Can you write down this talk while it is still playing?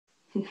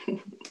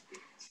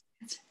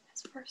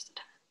It's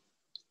versatile.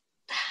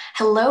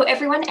 Hello,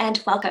 everyone,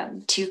 and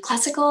welcome to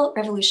Classical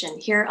Revolution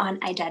here on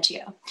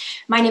IDAGIO.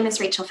 My name is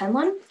Rachel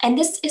Fenlon, and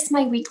this is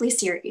my weekly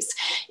series,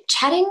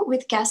 chatting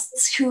with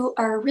guests who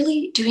are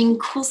really doing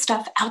cool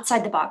stuff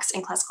outside the box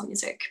in classical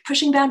music,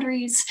 pushing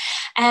boundaries,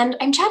 and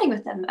I'm chatting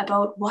with them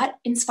about what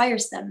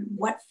inspires them,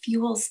 what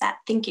fuels that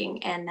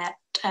thinking and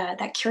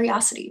that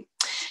curiosity.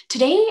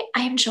 Today,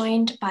 I am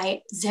joined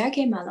by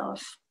Sergey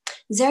Malov.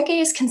 Sergey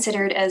is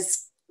considered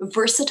as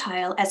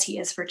versatile as he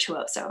is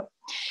virtuoso.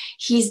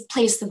 He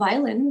plays the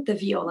violin, the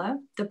viola,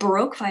 the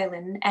Baroque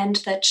violin, and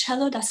the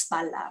cello da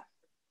spalla.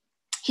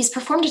 He's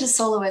performed as a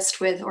soloist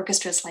with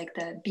orchestras like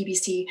the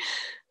BBC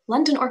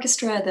London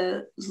Orchestra,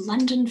 the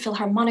London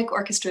Philharmonic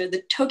Orchestra,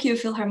 the Tokyo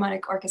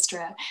Philharmonic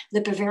Orchestra,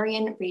 the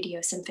Bavarian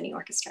Radio Symphony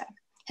Orchestra.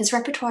 His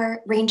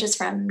repertoire ranges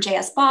from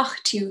J.S.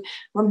 Bach to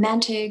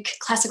romantic,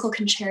 classical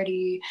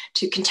concerti,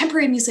 to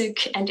contemporary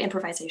music and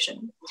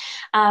improvisation.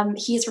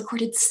 He has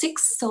recorded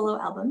 6 solo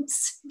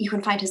albums. You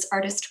can find his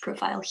artist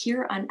profile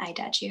here on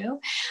IDAGIO.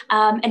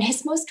 And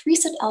his most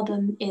recent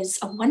album is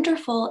a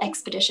wonderful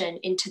expedition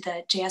into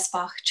the J.S.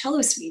 Bach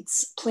cello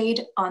suites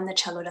played on the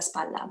cello da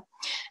spalla.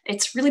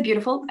 It's really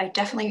beautiful. I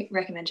definitely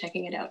recommend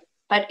checking it out.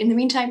 But in the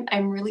meantime,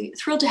 I'm really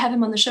thrilled to have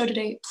him on the show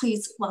today.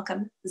 Please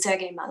welcome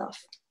Sergey Malov.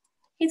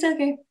 Hey,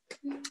 Sergey.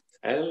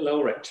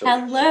 Hello, Rachel.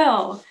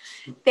 Hello.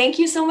 Thank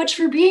you so much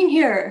for being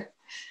here.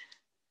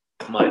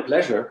 My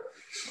pleasure.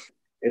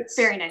 It's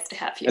very nice to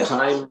have you. A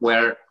time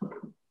where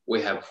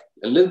we have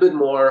a little bit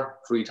more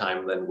free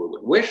time than we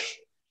would wish,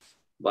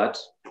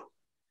 but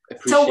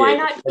appreciate so why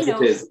not,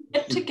 it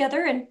get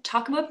together and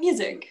talk about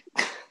music?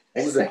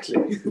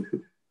 Exactly.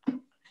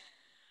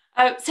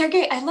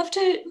 Sergey, I'd love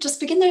to just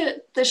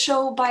begin the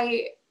show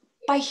by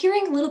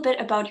hearing a little bit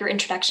about your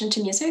introduction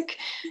to music,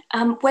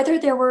 whether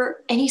there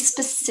were any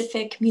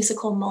specific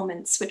musical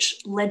moments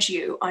which led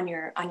you on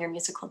your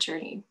musical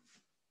journey.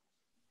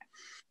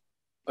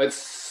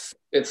 It's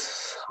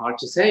hard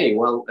to say.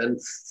 Well, and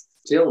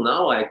still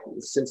now,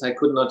 since I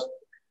could not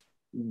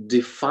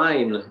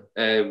define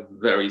a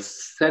very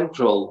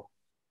central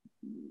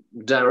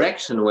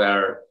direction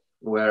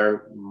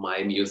where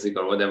my music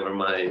or whatever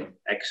my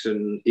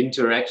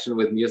interaction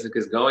with music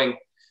is going,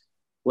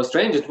 was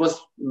strange. It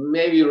was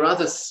maybe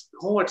rather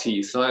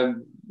sporty. So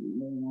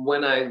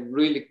when I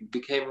really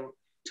became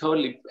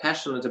totally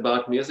passionate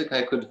about music,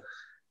 I could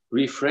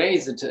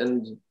rephrase it,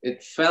 and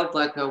it felt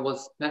like I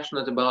was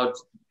passionate about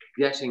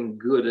getting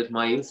good at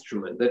my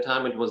instrument. That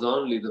time it was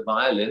only the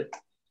violin.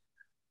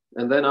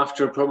 And then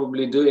after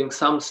probably doing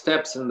some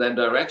steps in that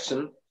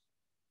direction,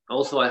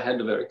 also I had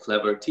very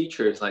clever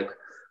teachers, like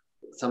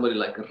somebody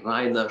like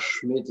Rainer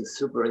Schmidt, a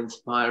super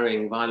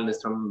inspiring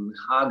violinist from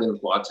Hagen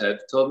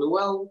Quartet, told me,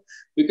 well,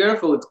 be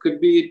careful, it could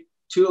be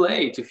too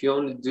late. If you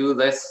only do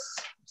this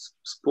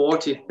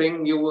sporty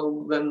thing, you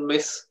will then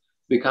miss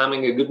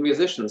becoming a good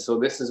musician. So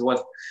this is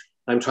what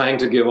I'm trying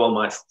to give all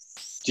my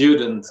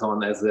students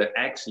on as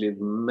actually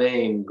the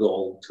main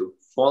goal to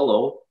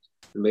follow.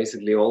 And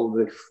basically all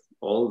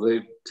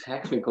the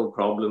technical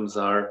problems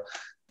are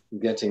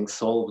getting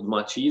solved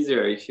much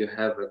easier if you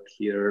have a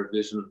clear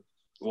vision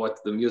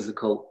what the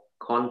musical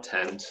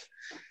content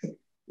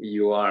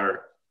you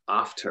are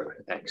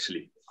after,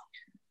 actually.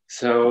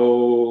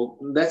 So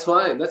that's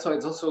why it's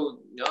also,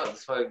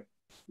 that's why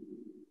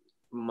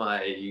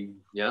my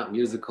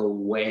musical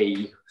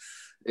way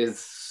is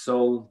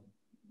so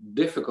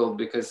difficult,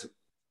 because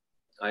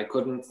I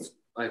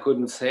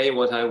couldn't say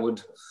what I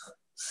would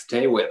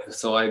stay with.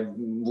 So I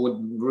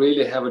would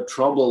really have a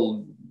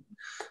trouble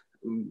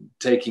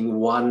taking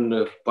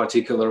one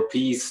particular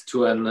piece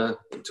to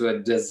a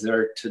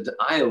deserted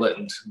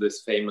island,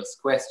 this famous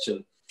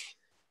question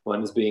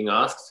one is being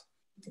asked.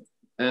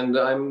 And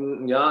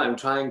I'm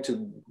trying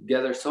to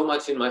gather so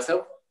much in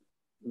myself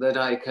that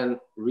I can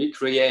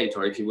recreate,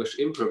 or if you wish,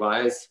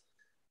 improvise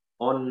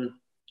on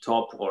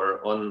top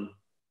or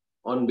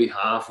on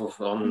behalf of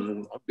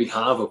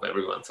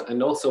everyone.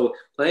 And also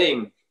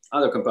playing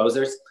other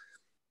composers,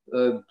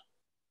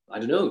 I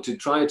don't know, to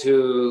try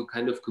to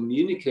kind of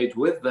communicate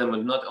with them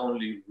and not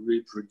only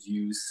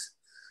reproduce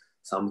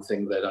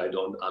something that I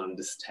don't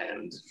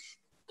understand.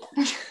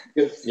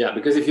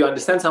 Because if you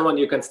understand someone,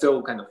 you can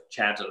still kind of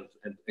chat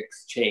and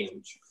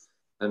exchange.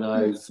 And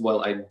I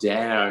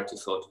dare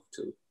to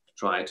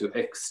try to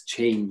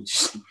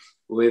exchange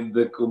with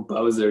the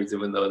composers,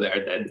 even though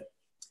they're dead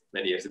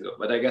many years ago.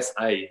 But I guess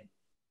I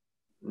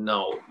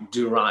now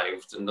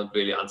derived and not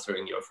really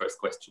answering your first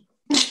question.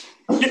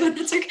 No,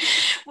 that's okay.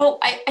 Well,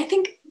 I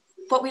think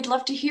what we'd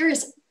love to hear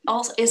is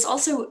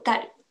also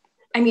that,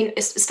 I mean,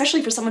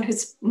 especially for someone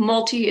who's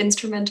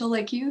multi-instrumental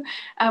like you,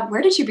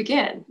 where did you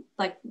begin?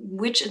 Like,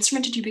 which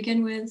instrument did you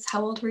begin with?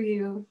 How old were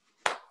you?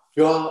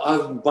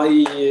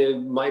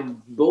 My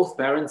both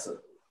parents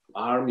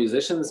are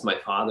musicians. My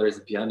father is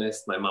a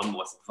pianist. My mom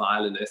was a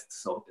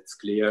violinist. So it's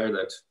clear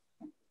that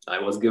I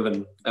was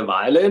given a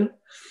violin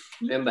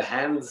in the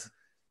hands.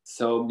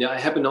 So I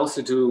happen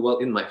also to,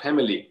 in my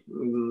family,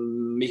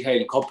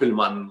 Michael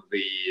Koppelmann,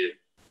 the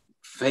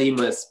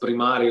famous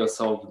primarios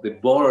of the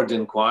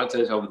Borodin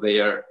quartet of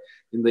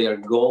in their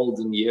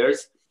golden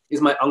years,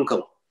 is my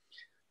uncle.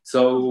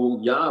 So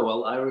yeah,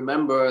 well, I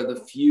remember the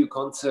few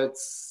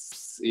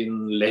concerts in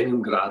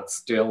Leningrad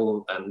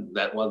still, and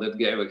that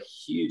gave a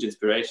huge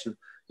inspiration.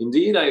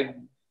 Indeed, I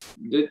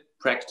did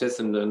practice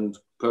and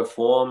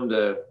performed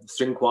a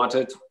string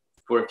quartet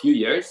for a few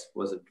years. It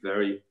was a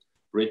very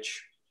rich,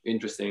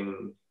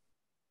 interesting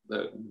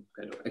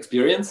kind of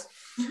experience.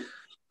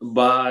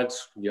 But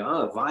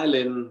yeah,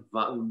 violin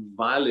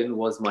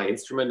was my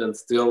instrument and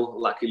still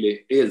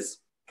luckily is.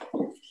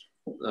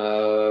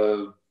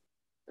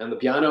 And the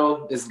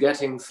piano is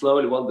getting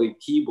slowly, well, the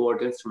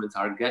keyboard instruments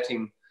are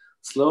getting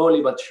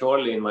slowly but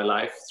surely in my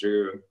life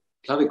through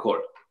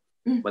clavichord.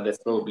 But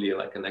that's probably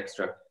like an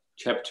extra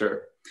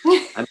chapter.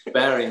 I'm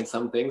sparing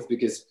some things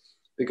because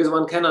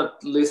one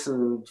cannot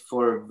listen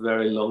for a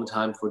very long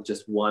time for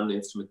just one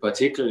instrument,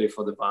 particularly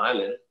for the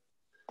violin.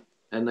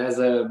 And as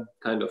a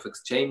kind of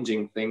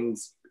exchanging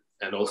things,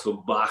 and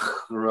also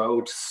Bach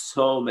wrote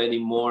so many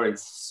more and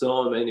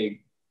so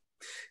many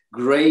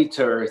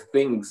greater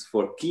things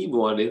for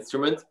keyboard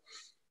instruments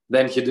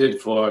than he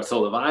did for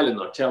solo violin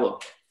or cello,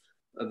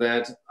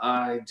 that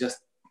I just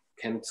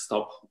can't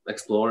stop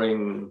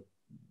exploring.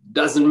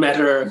 Doesn't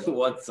matter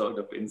what sort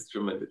of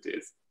instrument it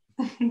is.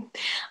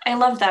 I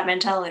love that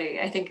mentality.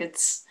 I think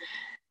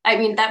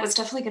that was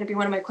definitely going to be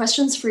one of my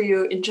questions for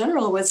you in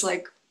general, was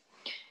like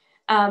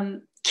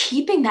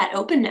keeping that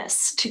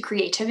openness to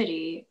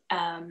creativity.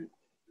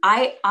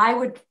 I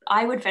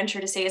would venture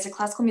to say, as a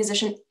classical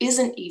musician,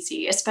 isn't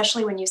easy,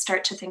 especially when you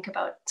start to think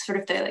about sort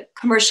of the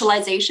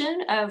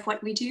commercialization of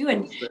what we do.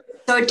 And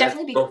so it'd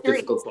definitely be the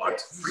difficult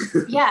part.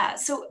 Yeah.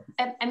 So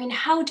I mean,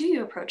 how do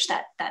you approach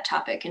that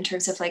topic in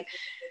terms of like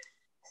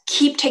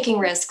keep taking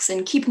risks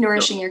and keep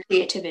nourishing your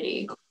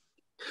creativity?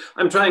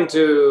 I'm trying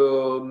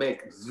to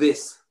make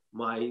this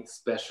my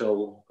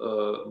special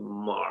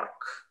mark.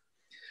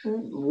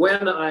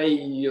 When I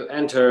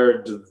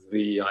entered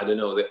the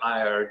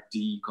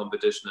IRD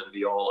competition in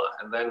viola,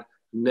 and then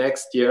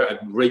next year I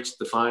reached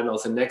the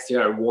finals, and next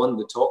year I won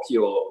the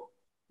Tokyo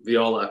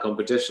viola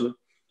competition,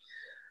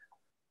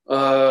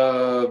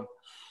 I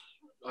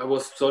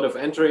was sort of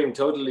entering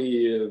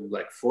totally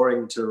like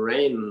foreign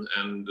terrain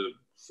and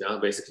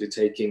basically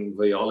taking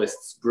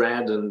violist's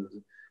bread,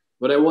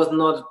 but I was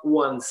not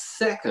 1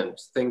 second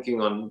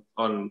thinking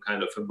on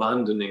kind of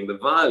abandoning the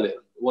violin.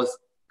 It was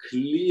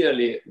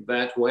clearly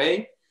that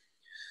way.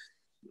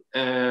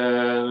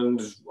 And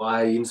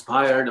I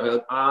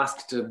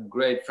asked a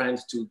great friend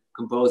to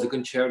compose a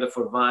concerto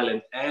for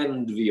violin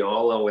and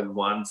viola with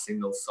one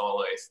single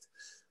soloist.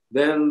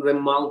 Then the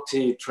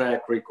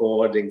multi-track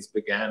recordings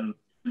began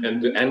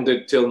and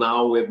ended till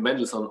now with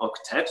Mendelssohn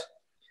Octet,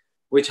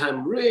 which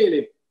I'm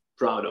really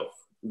proud of,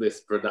 this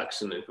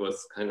production. It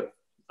was kind of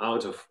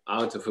out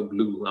of a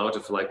blue, out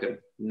of like a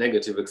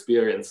negative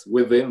experience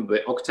within the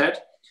octet.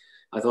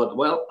 I thought,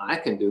 well, I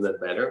can do that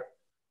better.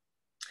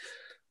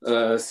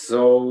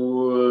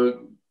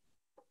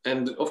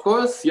 And of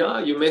course,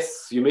 you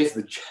miss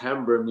the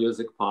chamber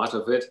music part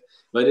of it,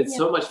 but it's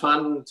so much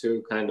fun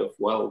to kind of,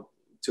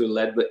 to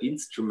let the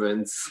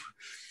instruments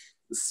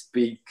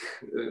speak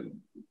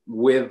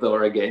with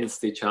or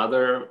against each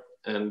other.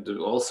 And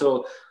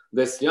also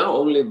this,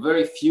 only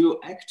very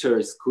few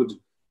actors could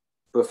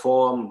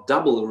perform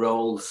double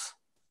roles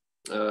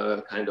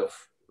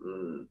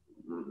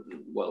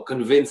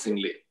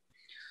convincingly.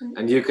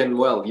 And you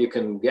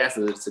can guess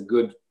that it's a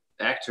good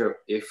actor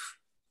if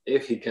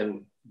he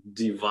can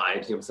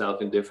divide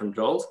himself in different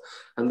roles.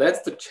 And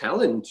that's the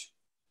challenge.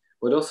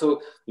 But also,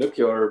 look,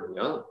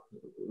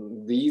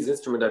 these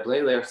instruments I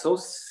play, they are so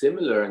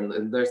similar,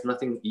 and there's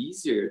nothing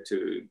easier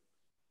to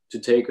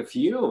take a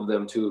few of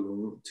them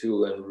to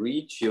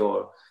enrich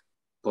your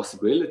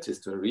possibilities,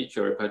 to enrich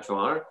your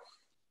repertoire.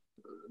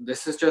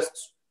 This is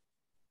just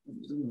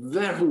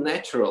very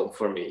natural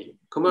for me.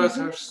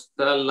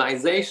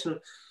 Commercialization,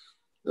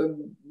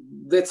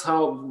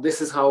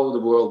 this is how the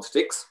world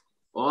ticks.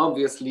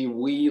 Obviously,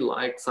 we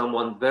like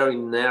someone very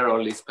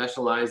narrowly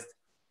specialized.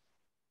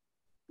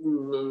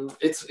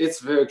 It's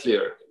very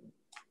clear.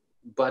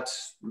 But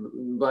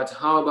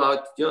how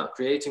about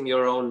creating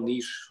your own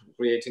niche,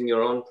 creating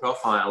your own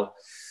profile,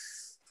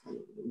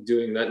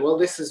 doing that? Well,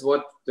 this is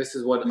what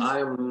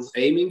I'm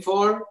aiming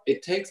for.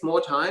 It takes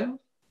more time.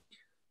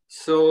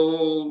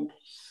 So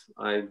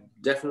I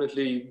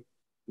definitely,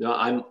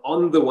 I'm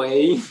on the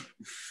way.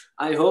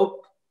 I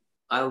hope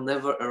I'll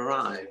never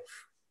arrive.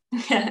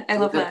 Yeah, I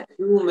love that.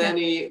 Too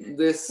many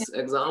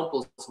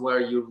examples where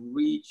you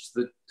reach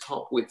the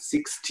top with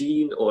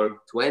 16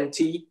 or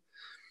 20,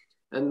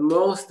 and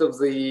most of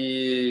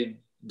the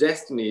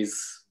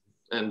destinies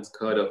and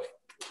kind of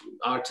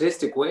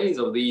artistic ways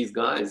of these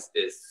guys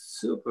is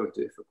super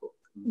difficult.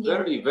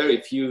 Very,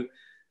 very few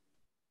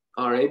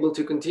are able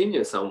to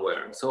continue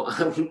somewhere. So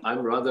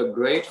I'm rather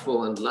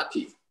grateful and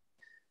lucky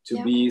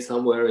to be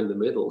somewhere in the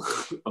middle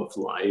of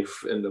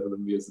life and of the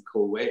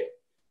musical way.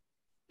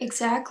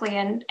 Exactly,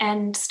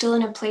 and still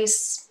in a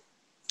place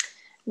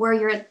where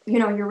you're,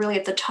 you're really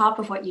at the top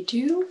of what you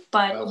do,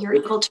 but Well, you're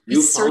able to be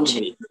you found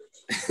searching.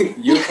 me.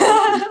 You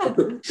found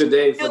me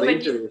today for No, the but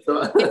interview.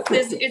 So.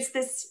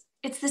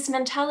 it's this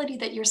mentality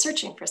that you're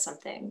searching for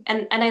something.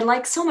 And I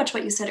like so much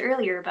what you said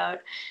earlier about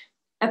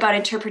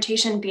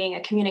interpretation being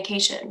a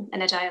communication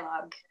and a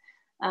dialogue.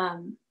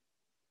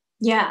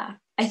 Yeah,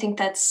 I think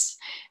that's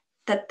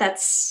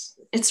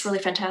it's really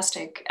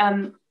fantastic.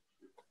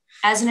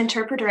 As an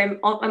interpreter, I'm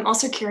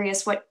also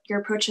curious what your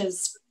approach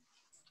is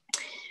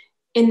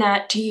in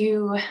that.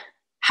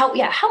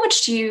 How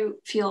much do you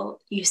feel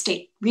you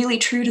stay really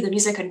true to the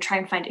music and try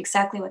and find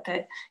exactly what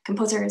the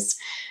composer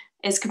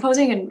is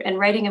composing and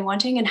writing and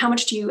wanting, and how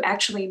much do you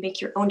actually make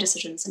your own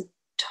decisions and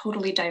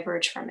totally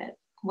diverge from it?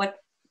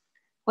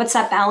 What's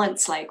that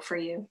balance like for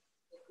you?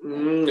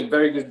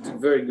 Very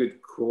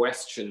good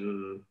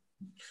question.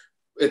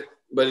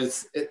 But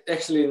it's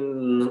actually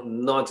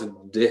not a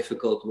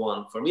difficult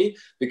one for me,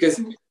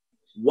 because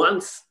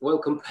once, well,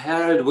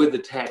 compared with the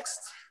text,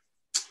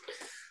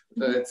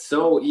 it's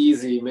so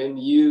easy. I mean,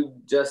 you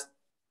just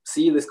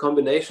see this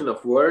combination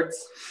of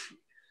words,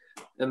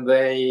 and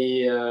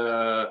they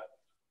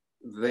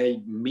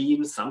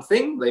mean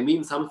something. They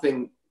mean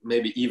something,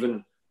 maybe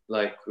even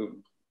like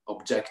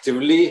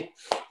objectively,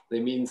 they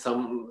mean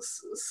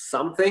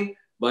something.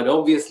 But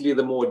obviously,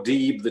 the more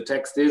deep the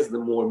text is, the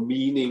more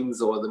meanings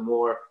or the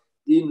more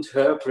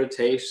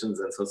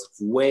interpretations and sorts of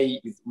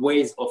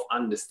ways of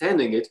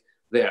understanding it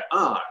there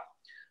are.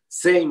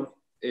 Same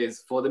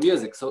is for the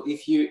music. So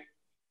if you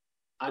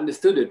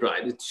understood it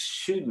right, it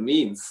should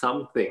mean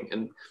something.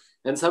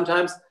 And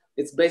sometimes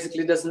it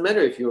basically doesn't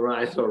matter if you're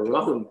right or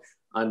wrong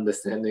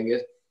understanding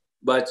it,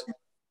 but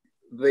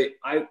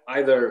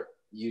either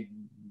you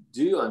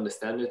do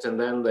understand it, and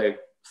then they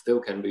still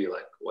can be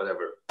like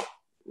whatever,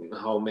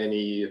 how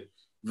many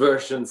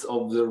versions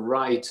of the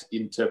right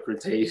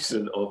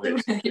interpretation of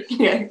it.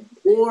 Yeah.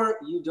 Or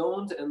you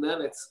don't, and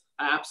then it's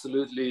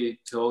absolutely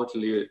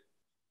totally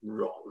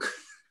wrong.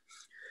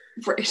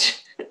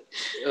 Right.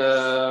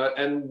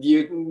 And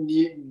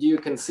you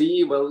can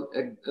see, well,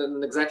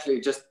 exactly,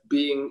 just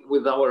being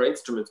with our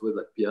instruments, with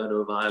like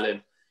piano,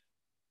 violin,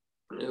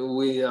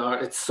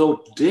 it's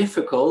so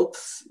difficult,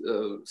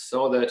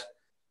 so that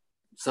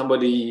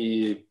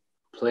somebody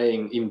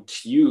playing in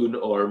tune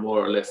or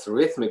more or less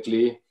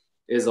rhythmically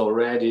is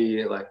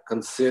already like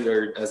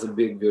considered as a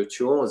big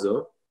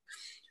virtuoso.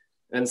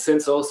 And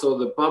since also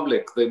the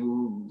public, the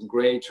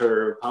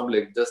greater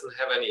public, doesn't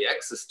have any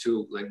access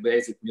to like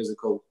basic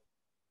musical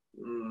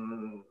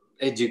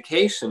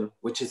education,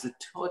 which is a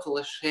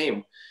total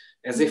shame,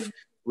 as if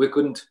we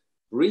couldn't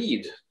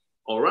read.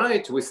 All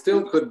right, we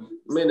still could.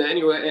 I mean,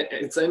 anyway,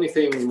 it's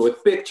anything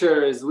with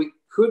pictures we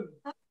could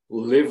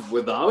live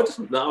without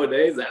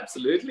nowadays,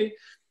 absolutely.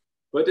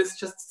 But it's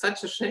just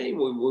such a shame.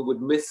 We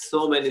would miss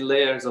so many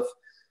layers of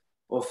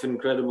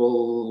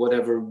incredible,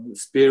 whatever,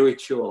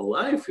 spiritual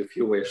life, if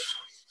you wish.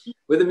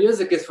 With the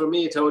music, is for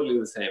me totally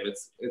the same.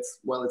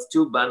 It's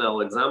too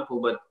banal example,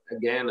 but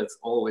again, it's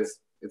always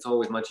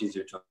much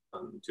easier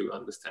to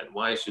understand.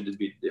 Why should it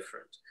be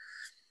different?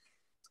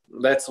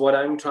 That's what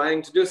I'm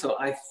trying to do. So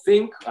I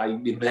think, I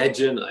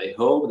imagine, I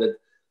hope that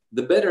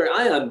the better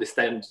I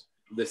understand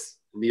this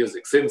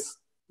music, since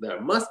there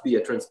must be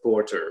a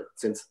transporter,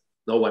 since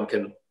no one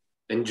can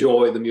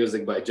enjoy the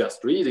music by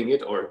just reading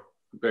it, or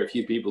very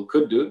few people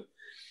could do.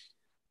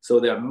 So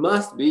there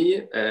must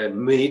be a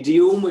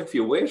medium, if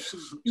you wish.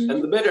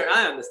 And the better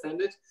I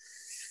understand it,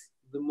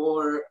 the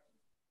more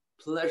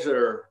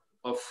pleasure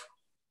of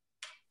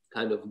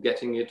kind of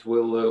getting it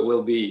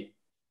will be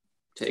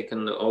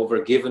given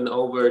over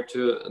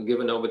to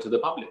the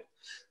public.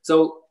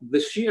 So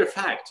the sheer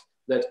fact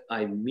that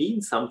I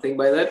mean something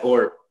by that,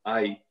 or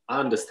I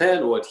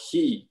understand what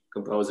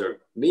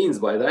composer means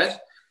by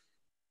that,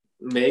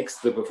 makes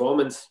the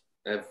performance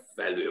a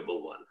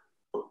valuable one,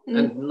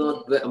 and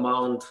not the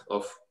amount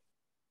of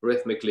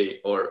rhythmically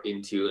or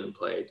in tune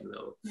played.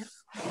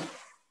 Yeah.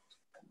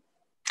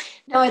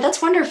 No,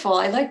 that's wonderful.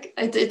 I like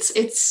it.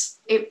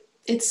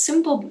 It's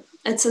simple.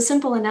 It's a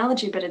simple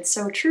analogy, but it's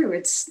so true.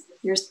 It's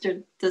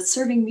the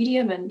serving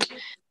medium, and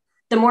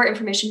the more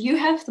information you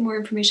have, the more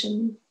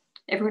information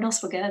everyone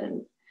else will get.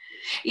 And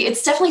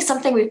it's definitely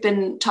something we've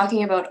been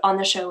talking about on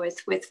the show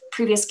with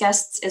previous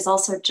guests, is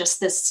also just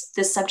this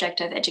subject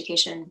of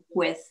education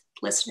with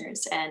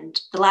listeners and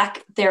the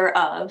lack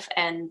thereof,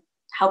 and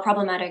how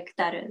problematic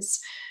that is.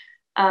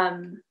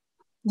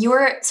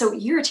 You're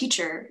a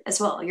teacher as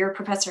well. You're a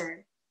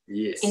professor.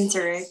 Yes. In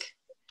Zurich.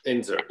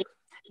 In Zurich.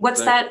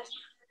 What's that?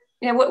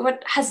 Yeah.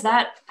 What has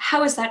that?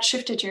 How has that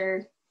shifted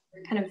your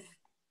kind of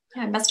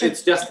master?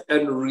 It's just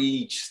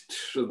enriched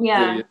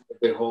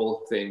the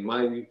whole thing.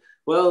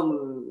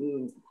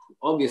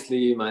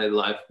 Obviously my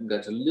life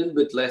got a little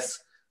bit less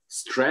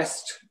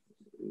stressed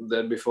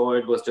than before.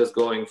 It was just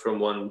going from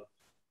one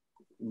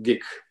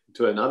gig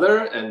to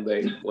another, and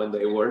when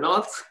they were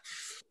not,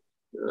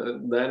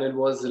 then it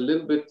was a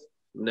little bit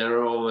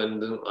narrow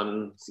and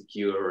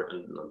unsecure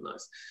and not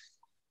nice.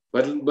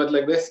 But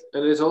like this,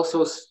 and it's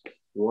also,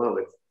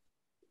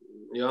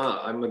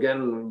 I'm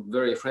again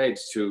very afraid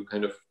to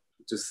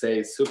to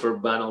say super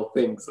banal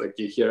things like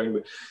you're hearing,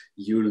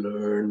 you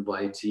learn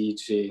by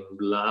teaching,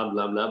 blah,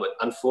 blah, blah. But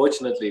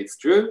unfortunately, it's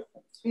true.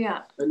 Yeah.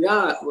 And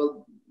yeah,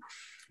 well,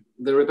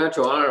 the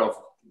repertoire of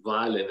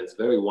violin is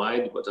very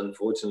wide, but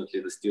unfortunately,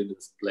 the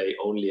students play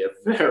only a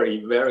very,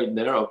 very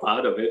narrow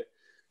part of it.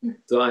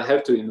 So I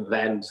have to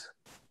invent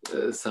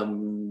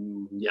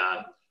some,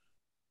 yeah,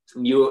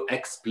 new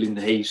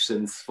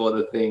explanations for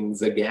the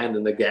things again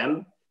and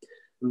again.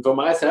 And for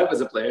myself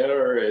as a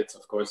player, it's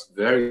of course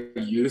very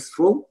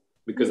useful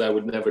because I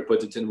would never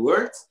put it in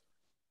words.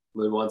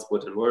 But once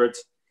put in words,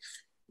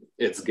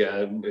 it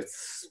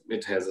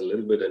has a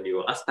little bit of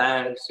new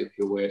aspect, if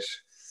you wish.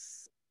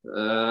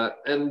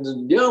 And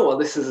yeah, well,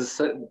 this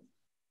is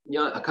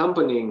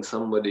accompanying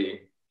somebody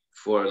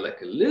for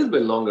like a little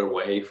bit longer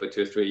way for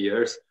 2 or 3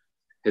 years.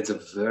 It's a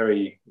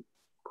very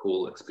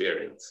cool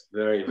experience.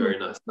 Very, very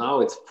nice.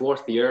 Now it's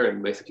 4th year,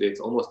 and basically it's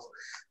almost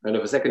kind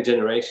of a second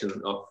generation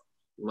of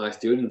my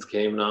students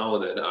came now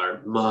that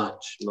are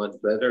much, much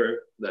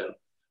better than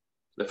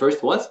the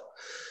first was.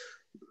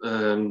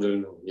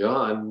 And yeah,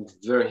 I'm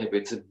very happy.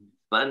 It's a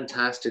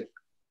fantastic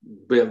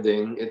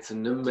building. It's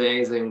an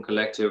amazing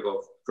collective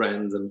of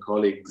friends and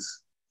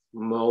colleagues,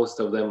 most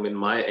of them in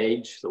my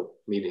age, so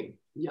meaning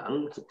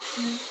young.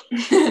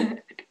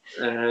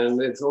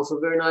 And it's also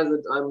very nice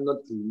that I'm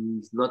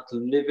not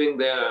living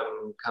there.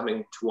 I'm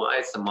coming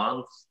twice a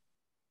month,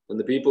 and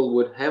the people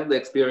would have the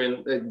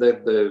experience,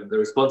 the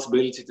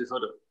responsibility to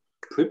sort of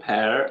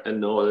prepare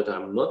and know that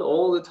I'm not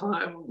all the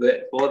time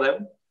there for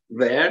them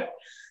there.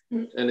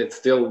 And it's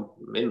still,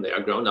 I mean, they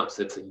are grown-ups.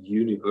 It's a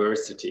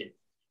university.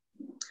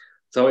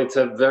 So it's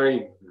a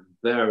very,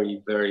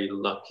 very, very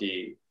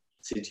lucky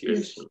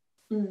situation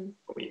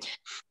for me.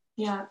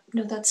 Yeah,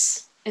 no,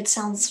 it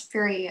sounds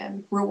very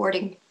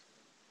rewarding.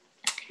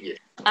 Yeah.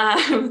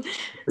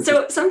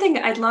 So something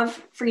I'd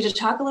love for you to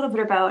talk a little bit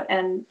about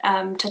and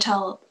to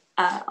tell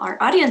our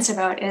audience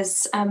about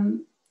is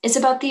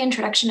about the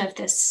introduction of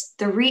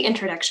the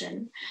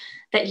reintroduction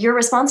that you're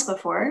responsible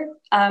for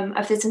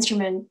of this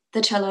instrument,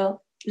 the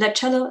cello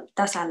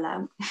da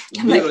sala.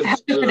 I'm like, I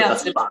have to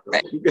pronounce it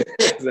right.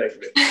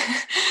 Exactly.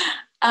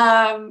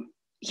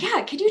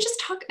 Yeah, could you just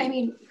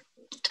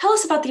tell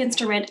us about the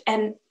instrument,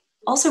 and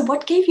also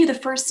what gave you the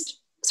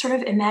first sort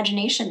of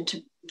imagination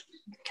to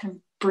kind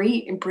of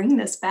bring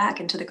this back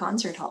into the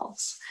concert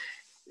halls?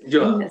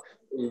 Yeah,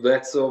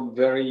 that's so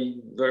very,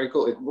 very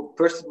cool.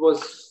 First, it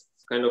was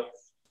kind of,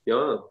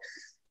 yeah,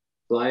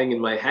 flying in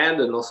my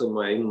hand and also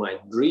in my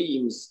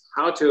dreams,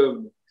 how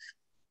to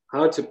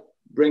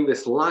bring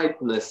this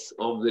lightness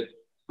of the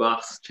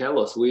Bach's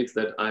cello suites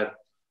that I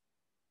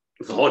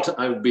thought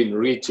I've been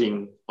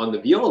reaching on the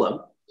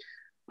viola.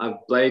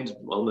 I've played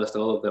almost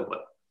all of them,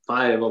 but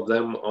 5 of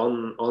them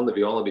on the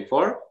viola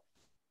before,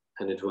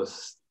 and it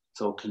was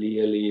so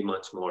clearly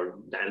much more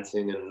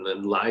dancing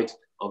and light,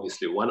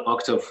 obviously 1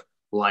 octave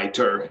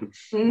lighter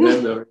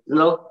than the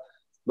original.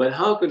 But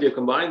how could you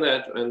combine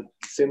that? And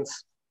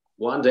since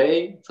one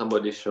day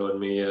somebody showed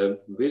me a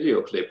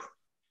video clip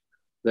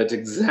that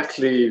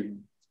exactly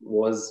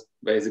was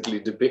basically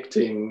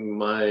depicting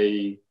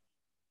my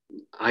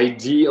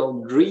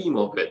ideal dream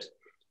of it.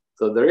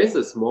 So there is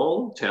a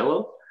small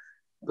cello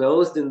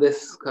posed in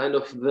this kind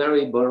of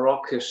very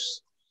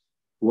barockish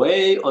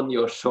way on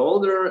your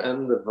shoulder,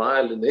 and the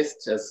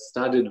violinist, as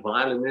studied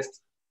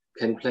violinist,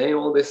 can play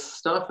all this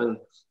stuff,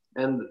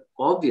 and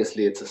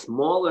obviously it's a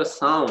smaller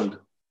sound,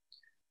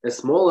 a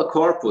smaller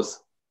corpus,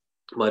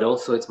 but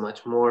also it's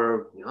much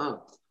more,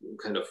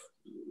 kind of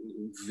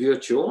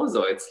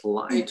virtuoso. It's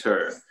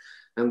lighter,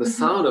 and the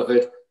sound of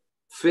it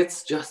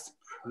fits just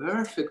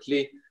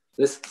perfectly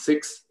this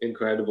 6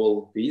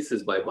 incredible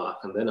pieces by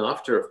Bach. And then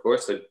after, of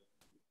course,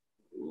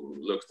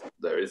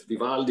 there is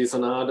Vivaldi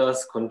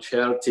sonatas,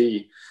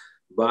 concerti.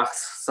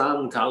 Bach's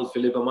son, Carl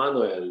Philipp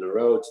Emanuel,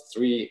 wrote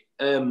 3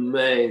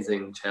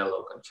 amazing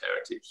cello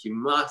concerti. He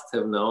must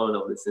have known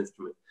of this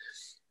instrument,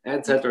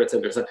 etc.,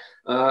 etc. So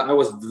I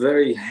was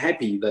very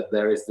happy that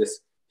there is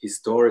this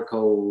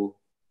historical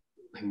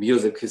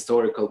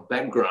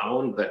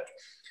background that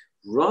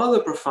rather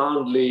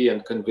profoundly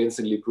and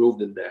convincingly proved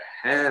that there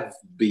have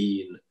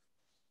been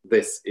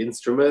this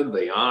instrument.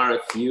 There are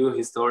a few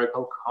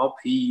historical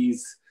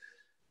copies,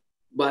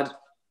 but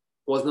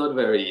was not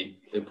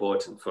very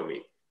important for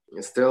me.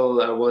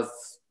 Still, I was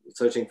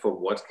searching for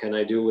what can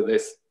I do with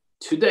this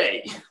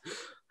today?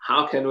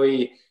 How can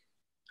we,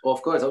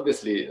 of course,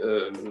 obviously,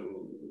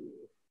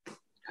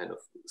 kind of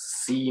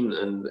seen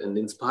and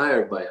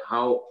inspired by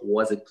how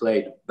was it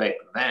played back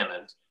then,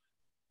 and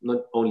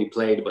not only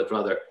played, but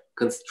rather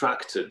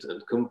constructed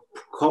and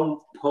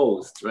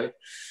composed, right?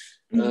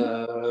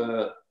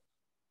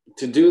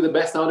 To do the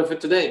best out of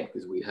it today,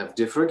 because we have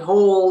different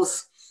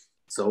holes,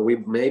 so we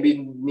maybe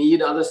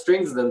need other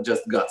strings than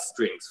just gut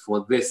strings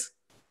for this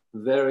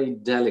very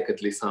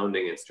delicately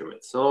sounding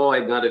instrument. So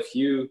I got a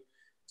few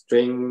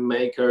string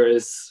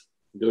makers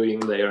doing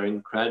their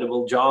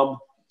incredible job,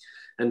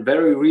 and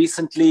very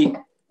recently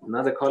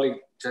another colleague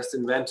just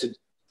invented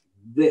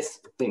this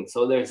thing.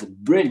 So there's a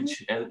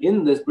bridge, and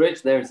in this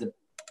bridge there's a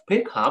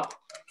pickup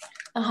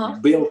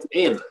built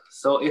in.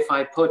 So if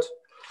I put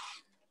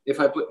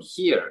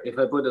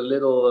a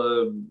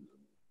little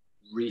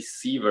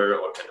receiver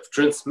or kind of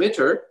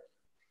transmitter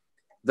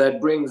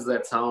that brings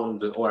that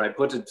sound, or I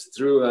put it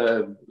through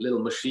a little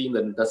machine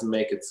that doesn't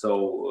make it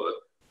so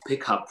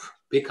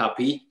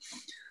pick-uppy,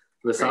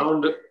 the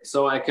sound,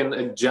 so I can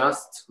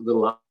adjust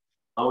the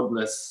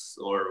loudness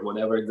or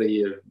whatever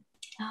the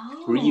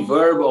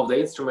reverb of the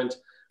instrument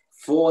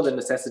for the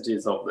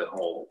necessities of the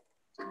whole.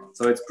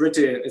 So it's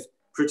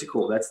pretty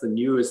cool. That's the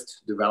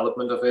newest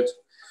development of it,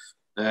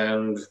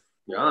 and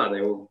yeah,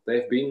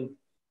 they've been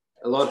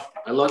a lot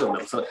of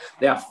them. So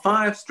there are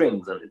 5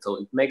 strings on it, so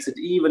it makes it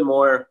even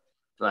more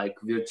like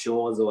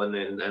virtuoso and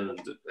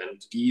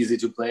easy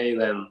to play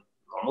than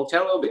normal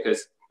cello,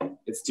 because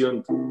it's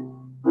tuned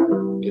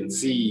in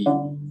C,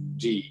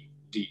 G,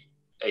 D,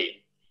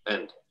 A,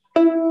 and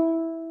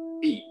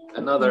E,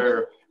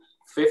 another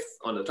 5th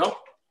on the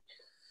top.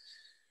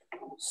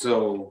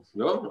 So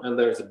yeah, and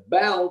there's a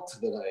belt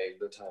that I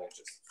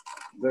just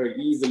very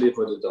easily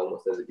put it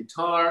almost as a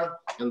guitar,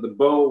 and the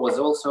bow was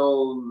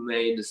also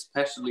made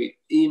especially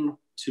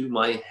into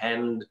my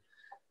hand.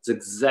 It's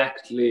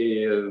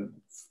exactly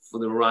for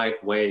the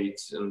right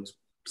weight, and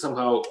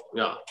somehow,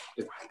 yeah,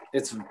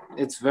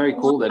 it's very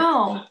cool that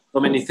so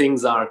many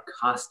things are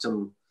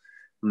custom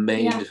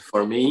made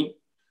for me.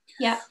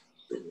 Yeah.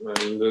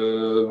 And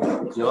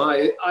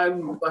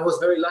I was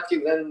very lucky.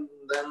 Then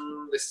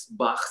this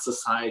Bach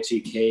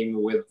Society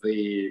came with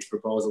the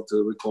proposal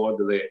to record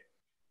the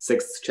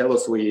 6th cello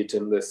suite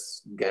in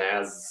this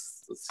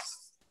gas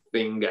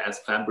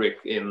fabric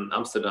in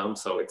Amsterdam.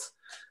 So it's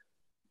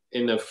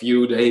in a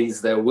few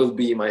days there will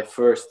be my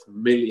first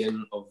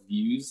million of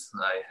views.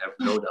 I have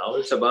no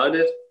doubt about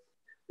it.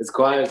 It's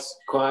quite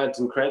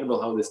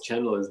incredible how this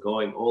channel is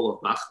going. All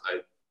of Bach,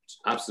 I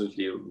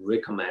absolutely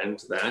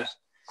recommend that.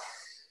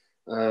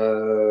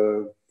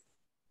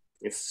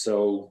 It's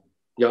so,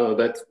 yeah,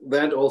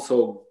 that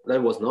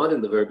was not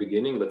in the very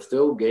beginning, but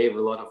still gave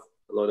a lot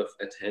of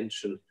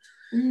attention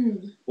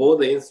for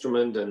the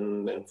instrument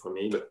and for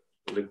me. But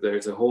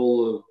there's a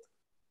whole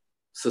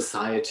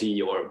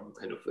society, or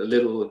kind of a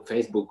little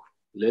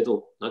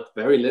not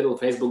very little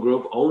Facebook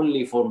group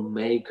only for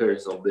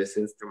makers of this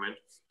instrument.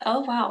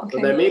 Oh wow! Okay.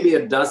 So there may be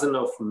a dozen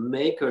of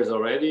makers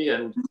already,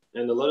 and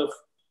a lot of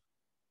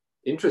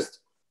interest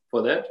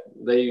for that.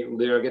 They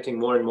are getting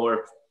more and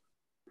more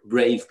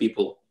brave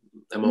people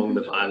among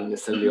the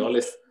violinists and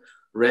violists,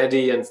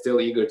 ready and still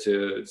eager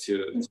to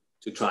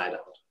try it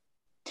out,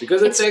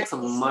 because it takes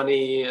some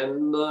money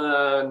and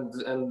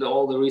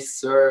all the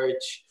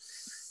research.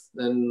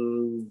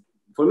 And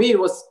for me,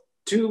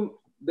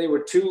 they were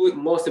two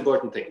most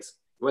important things: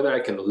 whether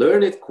I can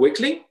learn it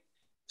quickly.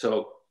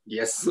 So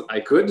yes, I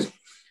could.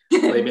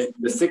 The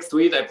 6th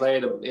suite I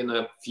played in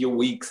a few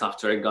weeks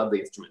after I got the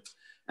instrument.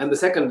 And the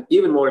second,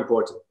 even more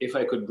important, if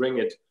I could bring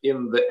it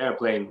in the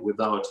airplane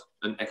without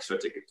an extra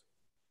ticket.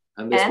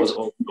 And this was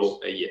also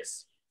a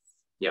yes.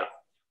 Yeah.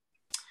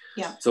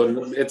 Yeah.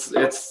 So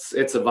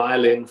it's a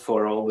violin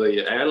for all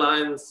the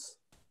airlines,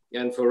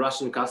 and for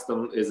Russian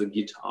custom is a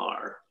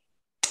guitar.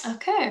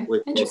 Okay.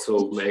 Which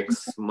also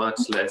makes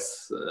much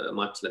less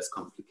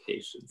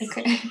complications.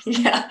 Okay.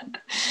 Yeah.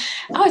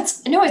 Oh,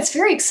 it's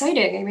very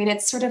exciting. I mean,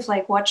 it's sort of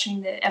like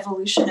watching the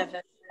evolution of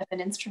an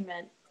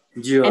instrument.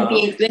 Yeah.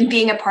 And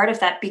being a part of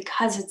that,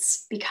 because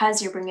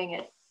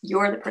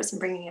you're the person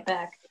bringing it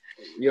back.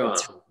 Yeah.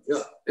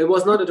 Yeah. It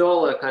was not at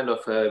all a kind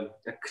of a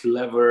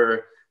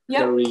clever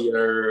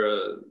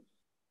career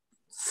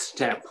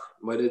step,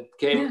 but it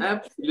came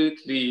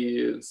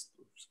absolutely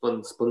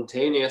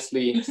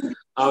spontaneously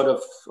out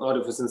of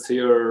a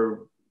sincere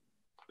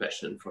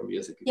passion for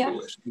music.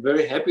 I'm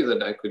very happy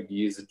that I could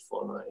use it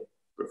for my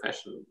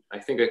profession. I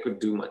think I could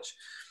do much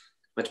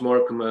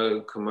more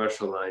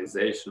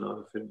commercialization out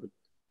of it.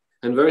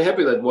 I'm very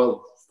happy that,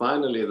 well,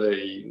 finally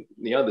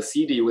the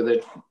CD with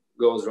it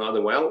goes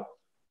rather well.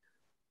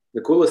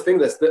 The coolest thing,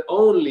 that's the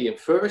only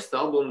first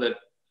album that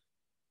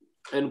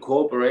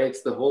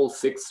incorporates the whole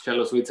 6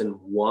 cello suites in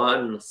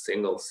one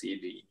single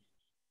CD.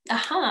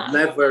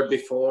 Never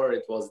before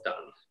it was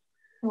done.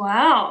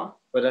 Wow.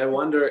 But I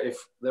wonder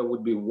if there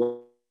would be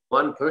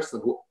one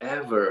person who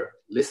ever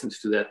listened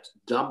to that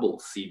double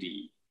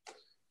CD,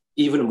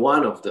 even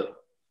one of them.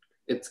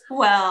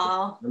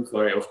 I'm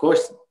sorry, of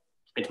course,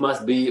 it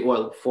must be,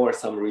 well, for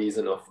some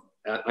reason of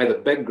either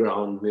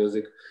background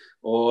music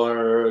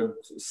or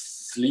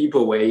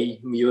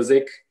sleepaway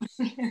music,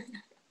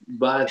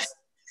 but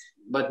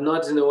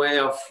not in a way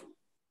of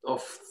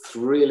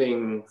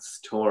thrilling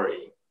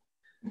story.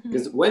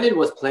 Because when it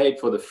was played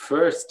for the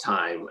first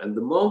time, and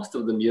the most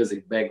of the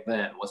music back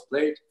then was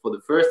played for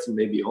the first and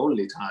maybe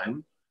only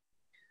time,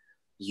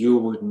 you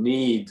would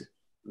need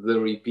the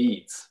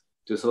repeats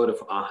to sort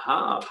of,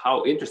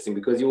 how interesting,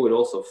 because you would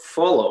also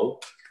follow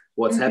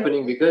what's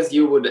happening, because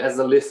you would, as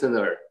a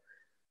listener,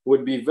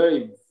 would be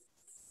very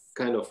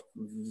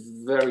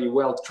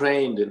well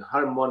trained in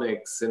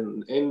harmonics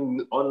and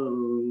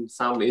on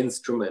some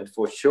instrument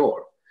for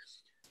sure.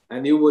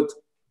 And you would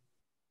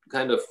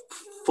kind of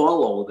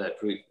follow that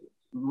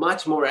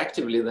much more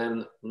actively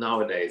than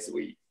nowadays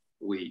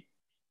we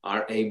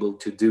are able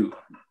to do.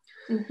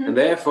 Mm-hmm. And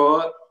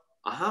therefore,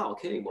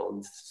 okay, well,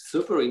 it's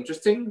super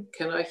interesting.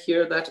 Can I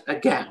hear that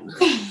again?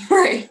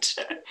 Right.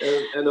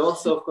 And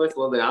also, of course,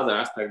 well, the other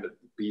aspect that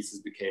the pieces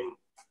became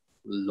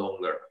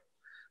longer.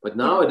 But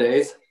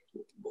nowadays,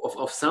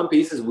 of some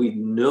pieces, we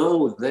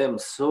know them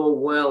so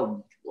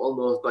well,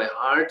 almost by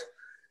heart.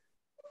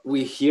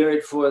 We hear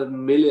it for the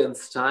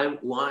millionth time.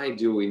 Why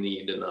do we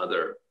need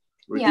another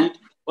repeat?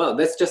 Yeah. Well,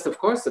 that's just, of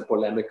course, a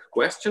polemic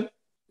question.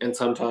 And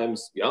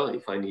sometimes,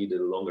 if I need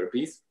a longer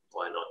piece,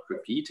 why not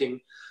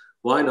repeating?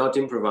 Why not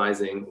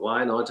improvising?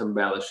 Why not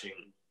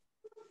embellishing?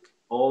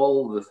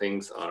 All the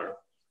things are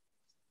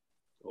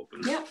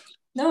open. Yeah,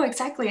 no,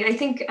 exactly. I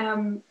think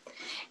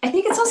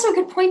it's also a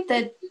good point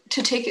that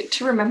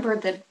to remember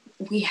that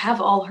we have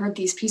all heard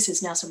these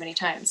pieces now so many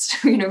times.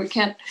 We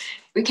can't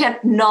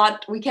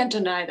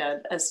deny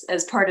that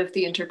as part of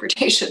the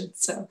interpretation.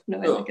 So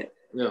no, I like it.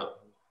 Yeah.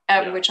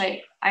 Which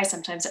I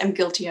sometimes am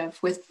guilty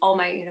of with all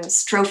my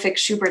strophic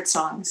Schubert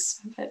songs.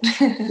 But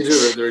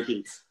the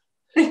repeats.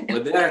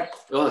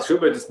 But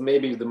Schubert is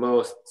maybe the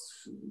most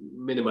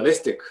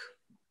minimalistic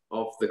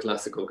of the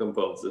classical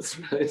composers,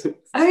 right?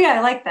 Oh yeah,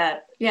 I like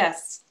that.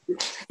 Yes.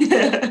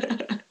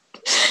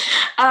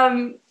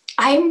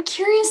 I'm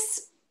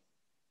curious.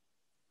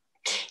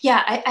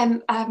 Yeah,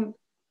 I'm.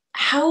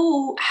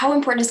 How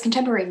important is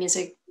contemporary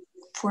music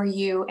for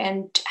you?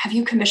 And have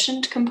you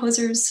commissioned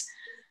composers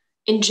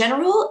in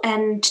general?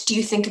 And do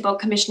you think about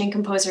commissioning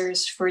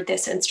composers for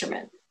this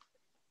instrument?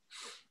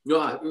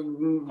 Yeah,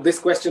 this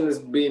question has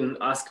been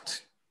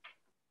asked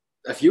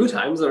a few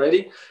times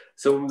already.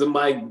 So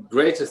my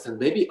greatest and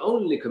maybe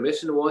only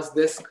commission was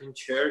this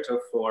concerto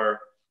for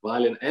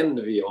violin and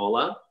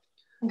viola.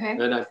 Okay.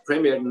 And I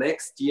premiered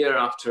next year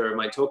after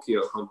my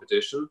Tokyo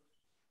competition.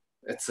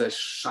 It's a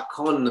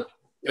chaconne,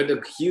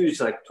 a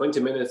huge, 20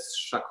 minutes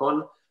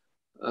chaconne,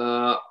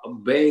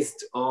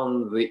 based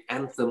on the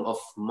anthem of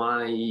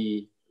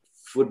my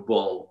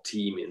football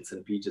team in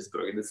St.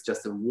 Petersburg. It's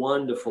just a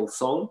wonderful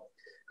song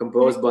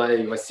composed by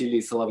Vasily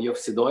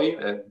Solovyov-Sedoy,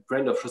 a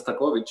friend of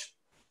Shostakovich,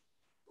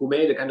 who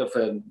made a kind of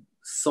a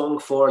song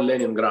for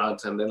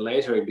Leningrad, and then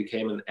later it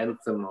became an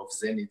anthem of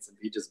Zenit St.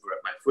 Petersburg,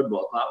 my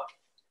football club.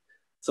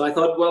 So I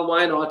thought, well,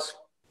 why not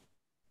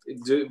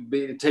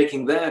be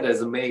taking that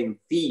as a main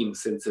theme,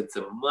 since it's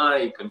a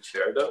my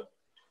concerto.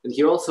 And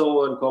he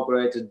also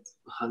incorporated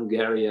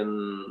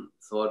Hungarian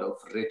sort of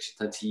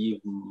recitative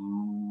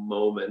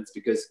moments,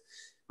 because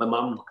my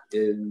mom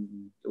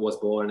was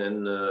born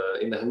in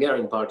the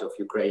Hungarian part of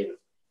Ukraine.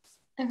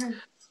 Mm-hmm.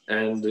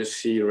 And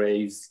she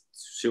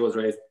was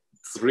raised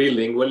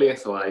trilingually,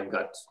 so I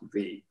got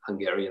the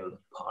Hungarian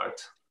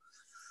part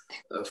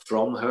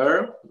from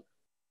her.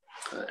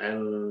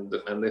 And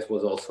this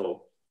was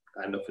also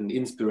kind of an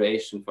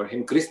inspiration for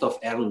him. Christoph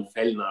Ernst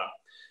Fellner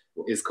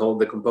is called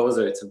the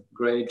composer. It's a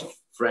great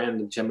friend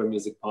and chamber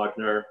music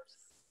partner,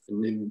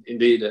 and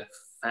indeed a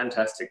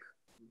fantastic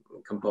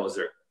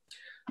composer.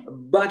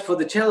 But for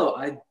the cello,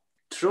 I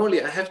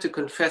have to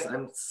confess,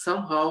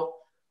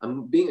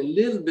 I'm being a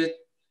little bit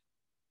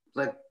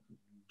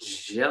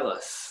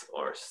jealous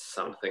or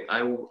something.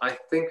 I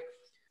think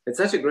it's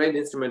such a great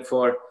instrument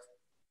for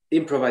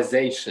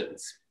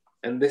improvisations.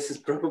 And this is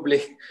probably,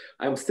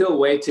 I'm still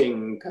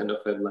waiting kind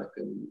of a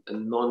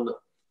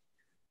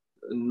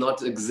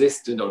not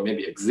existent, or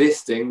maybe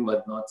existing,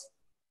 but not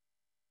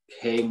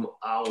came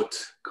out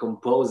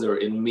composer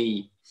in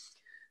me.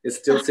 Is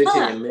still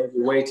sitting and maybe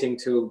waiting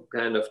to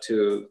kind of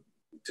to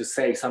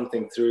say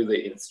something through the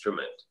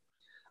instrument.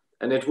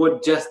 And it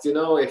would just,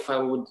 if I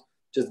would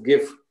just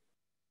give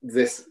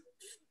this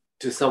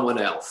to someone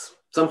else.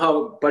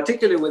 Somehow,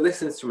 particularly with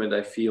this instrument,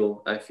 I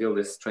feel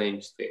this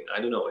strange thing. I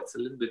don't know. It's a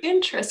little bit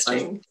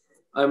interesting.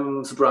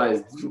 I'm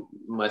surprised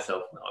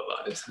myself now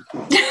about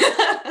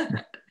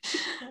it.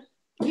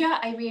 Yeah,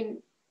 I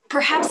mean,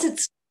 perhaps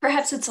it's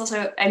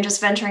also, I'm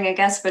just venturing a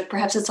guess, but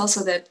perhaps it's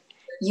also that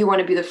you want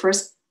to be the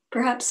first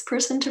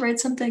person to write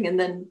something, and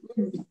then.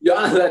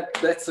 Yeah,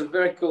 that's a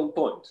very cool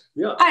point.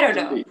 Yeah. I don't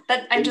know.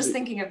 I'm just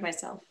thinking of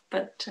myself,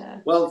 but.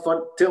 Well,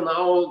 till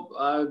now,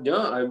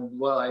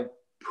 I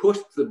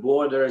pushed the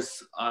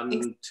borders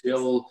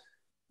until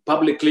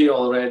publicly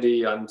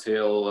already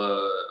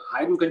until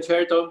Haydn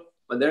concerto,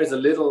 but there's a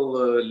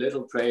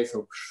little trace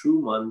of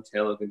Schumann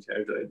cello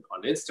concerto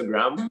on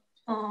Instagram.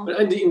 Oh.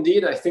 But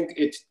indeed, I think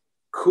it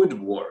could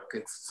work.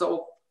 It's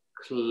so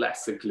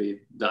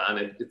classically done.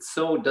 It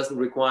so doesn't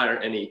require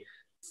any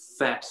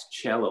fat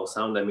cello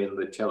sound. I mean,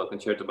 the cello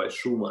concerto by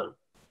Schumann.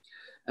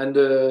 And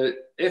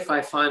if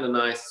I find a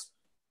nice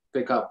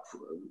pickup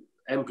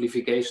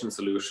amplification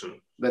solution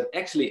that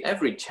actually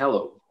every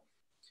cello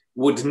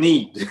would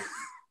need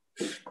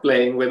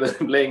playing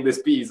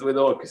this piece with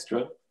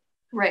orchestra.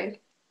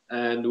 Right.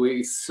 And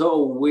we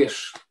so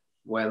wish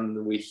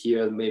when we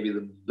hear maybe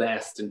the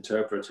best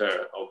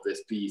interpreter of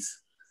this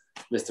piece,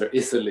 Mr.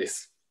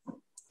 Iselis,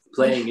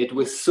 playing it.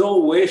 We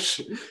so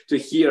wish to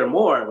hear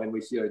more when we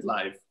hear it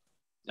live.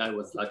 I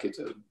was lucky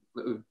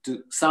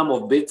to some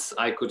of bits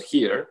I could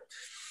hear.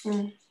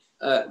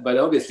 But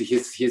obviously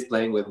he's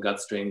playing with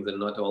gut strings, and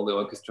not all the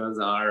orchestras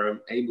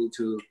are able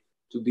to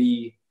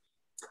be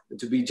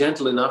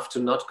gentle enough to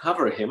not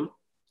cover him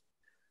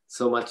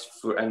so much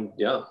and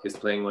yeah, he's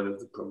playing one of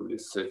the probably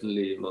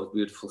certainly most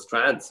beautiful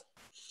strads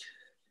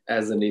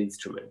as an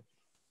instrument.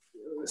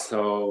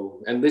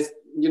 So, and this,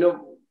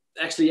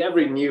 actually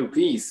every new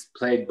piece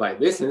played by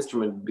this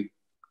instrument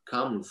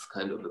becomes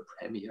kind of the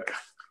premiere.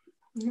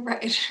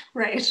 Right.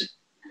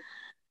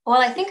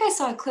 Well, I think I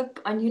saw a clip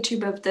on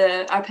YouTube of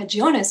the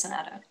Arpeggione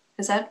Sonata.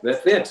 Is that?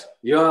 That's it.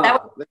 Yeah,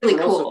 that was really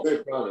I'm cool. also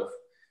very proud of.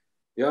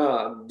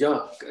 Yeah.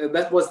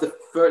 That was the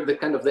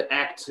kind of the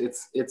act.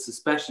 It's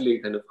especially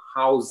kind of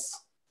house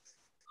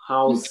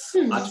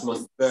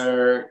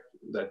atmosphere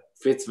that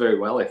fits very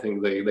well, I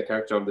think, the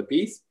character of the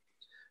piece.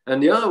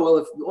 And yeah,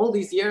 well, all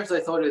these years I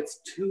thought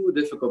it's too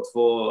difficult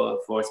for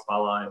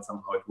Spalla, and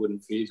somehow it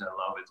wouldn't fit. I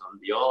love it on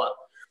viola.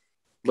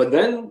 But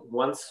then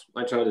once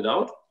I tried it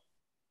out,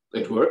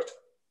 it worked.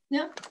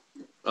 Yeah.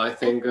 I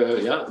think,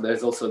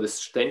 there's also this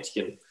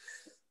Ständchen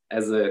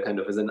as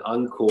an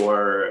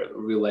encore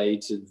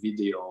related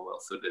video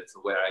also, that's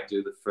where I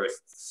do the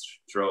first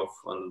strophe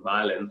on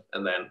violin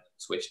and then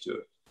switch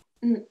to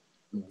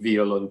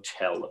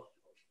violoncello.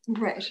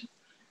 Right.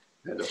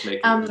 Kind of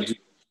making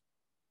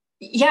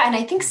yeah, and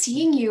I think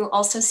seeing you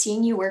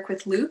work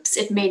with loops,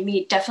 it made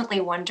me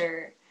definitely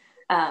wonder,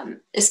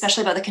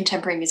 especially about the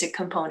contemporary music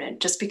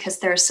component, just because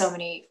there are so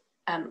many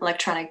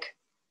electronic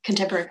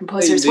contemporary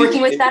composers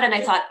working with that, and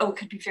I thought, it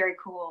could be very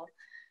cool.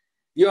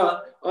 Yeah,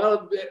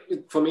 well,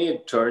 for me,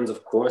 it turns,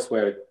 of course,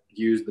 where it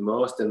used the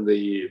most in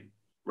the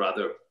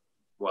rather,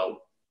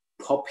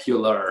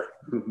 popular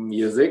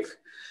music,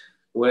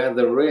 where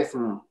the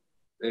rhythm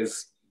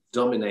is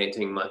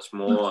dominating much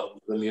more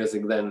the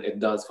music than it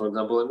does, for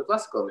example, in the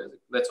classical music.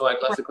 That's why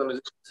classical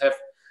musicians have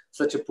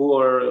such a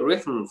poor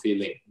rhythm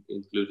feeling,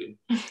 including.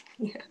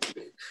 Yeah.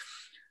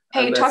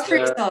 Hey, talk for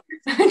yourself.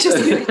 Just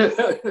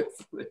kidding.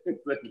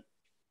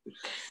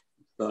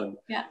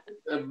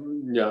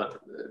 Yeah.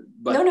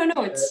 But no.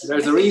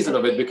 There's a reason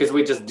of it, because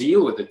we just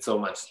deal with it so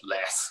much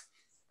less,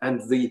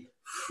 and the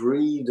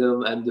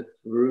freedom and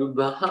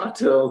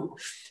rubato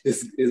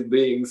is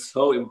being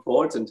so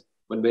important.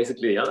 When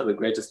basically, the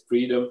greatest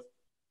freedom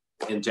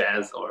in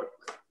jazz, or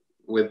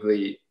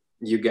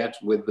you get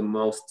with the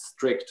most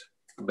strict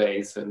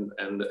bass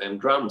and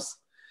drums,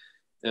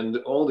 and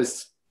all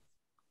this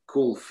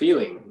cool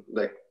feeling.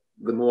 Like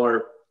the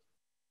more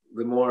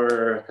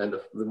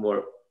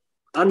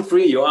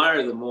unfree you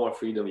are, the more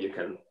freedom you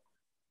can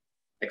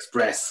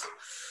express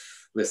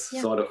this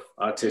sort of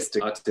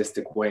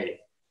artistic way.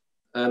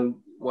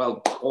 And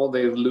all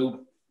the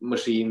loop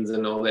machines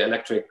and all the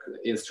electric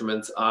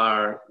instruments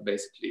are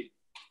basically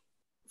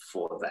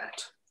for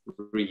that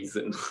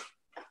reason.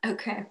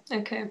 Okay.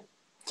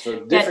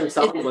 So different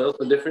sound, but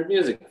also different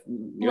music.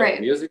 Right.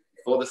 Music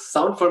for the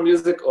sound for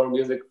music, or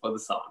music for the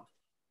sound.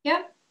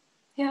 Yeah.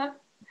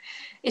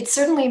 It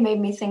certainly made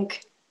me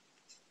think.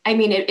 I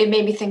mean, it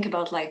made me think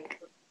about,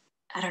 like,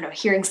 I don't know,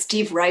 hearing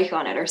Steve Reich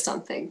on it or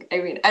something.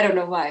 I mean, I don't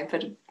know why,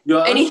 but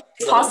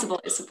anything's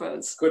possible, I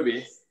suppose. Could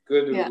be.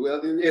 Good. Yeah.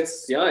 Well,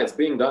 it's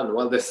being done.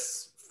 Well,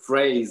 this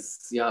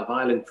phrase,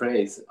 violent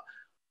phrase.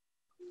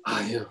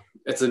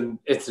 It's an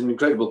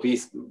incredible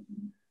piece.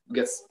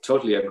 Gets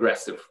totally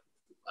aggressive.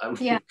 I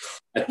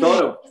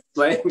thought of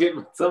playing it,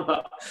 but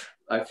somehow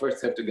I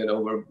first have to get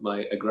over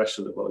my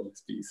aggression about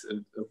this piece,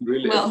 and I'm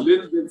really a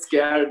little bit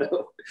scared.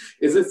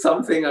 Is it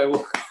something I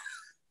will?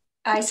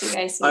 I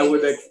see.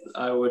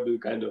 I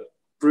would kind of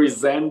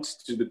present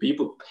to the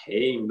people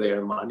paying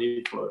their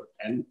money for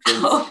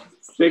entrance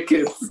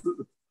tickets.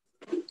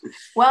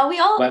 Well, we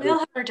all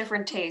have our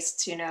different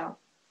tastes, Yeah,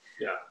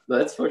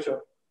 that's for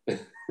sure.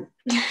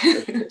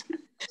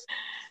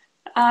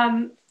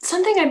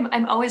 Something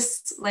I'm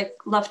always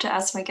love to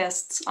ask my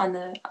guests on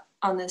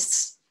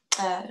this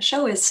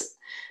show is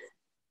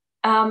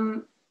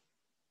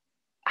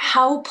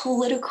how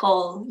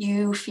political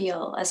you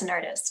feel as an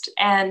artist,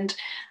 and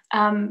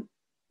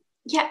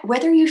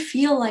whether you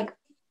feel like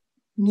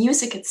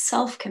music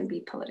itself can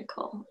be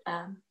political.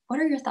 What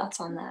are your thoughts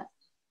on that?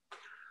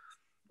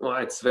 Well,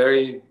 it's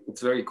very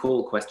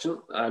cool question.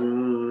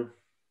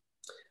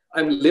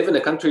 I live in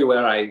a country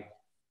where I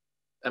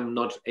am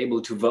not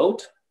able to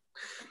vote,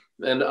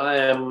 and I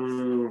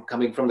am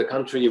coming from the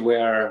country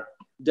where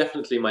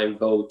definitely my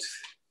vote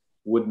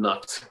would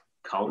not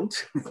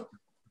count,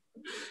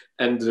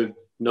 and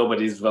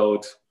nobody's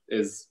vote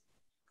is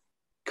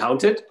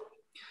counted.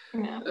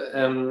 Yeah.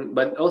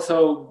 But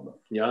also,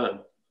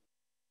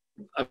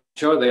 I'm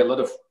sure there are a lot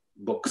of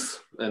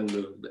books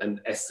and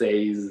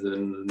essays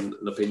and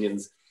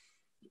opinions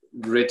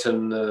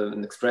written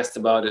and expressed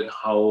about it,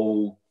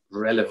 how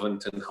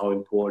relevant and how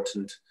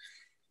important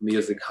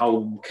music,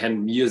 how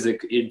can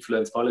music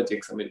influence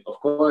politics. I mean, of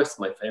course,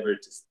 my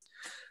favorite is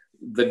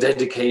the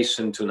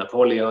dedication to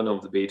Napoleon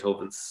of the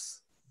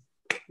Beethoven's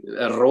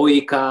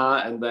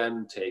Eroica, and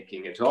then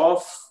taking it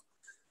off,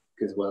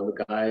 because,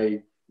 the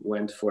guy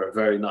went for a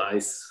very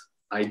nice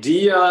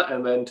idea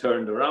and then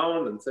turned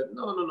around and said,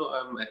 no,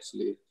 I'm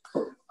actually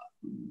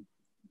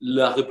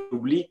La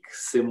République,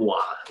 c'est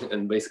moi,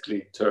 and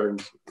basically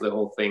turned the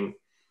whole thing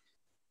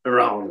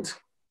around.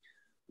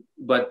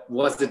 But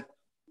was it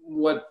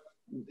what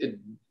it,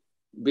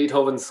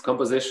 Beethoven's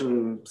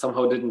composition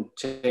somehow didn't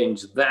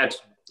change that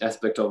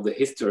aspect of the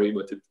history,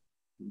 but it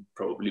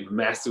probably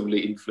massively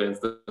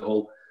influenced the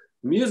whole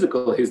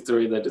musical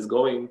history that is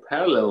going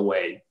parallel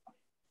way.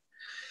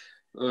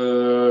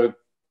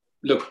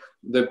 Look,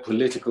 the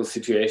political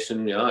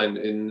situation, yeah,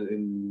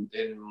 in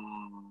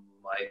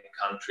my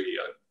country,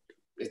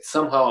 it's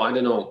somehow, I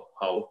don't know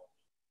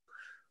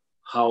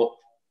how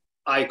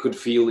I could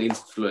feel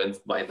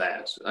influenced by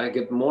that. I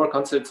get more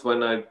concerts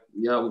when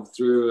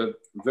through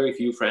very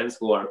few friends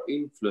who are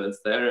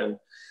influenced there and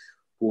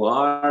who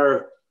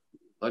are,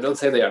 I don't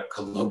say they are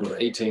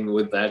collaborating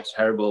with that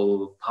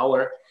terrible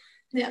power,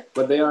 yeah,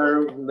 but they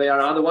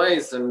are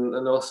otherwise,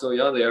 and also,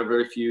 yeah, there are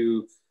very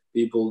few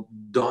people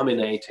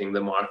dominating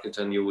the market,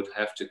 and you would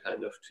have to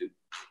kind of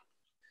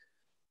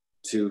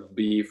to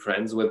be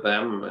friends with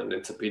them, and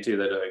it's a pity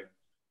that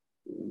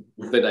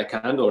I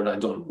can't, or I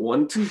don't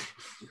want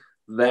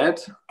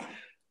that.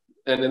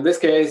 And in this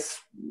case,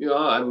 yeah,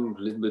 I'm a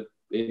little bit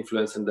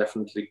influenced, and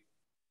definitely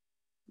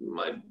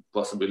my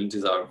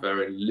possibilities are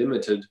very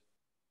limited.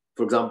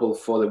 For example,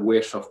 for the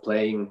wish of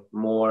playing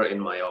more in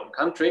my own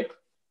country.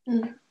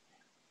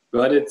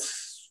 But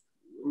it's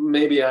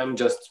maybe I'm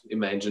just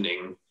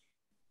imagining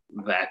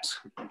that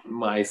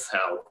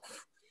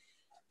myself.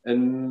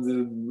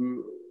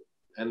 And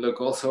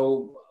look,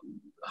 also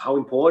how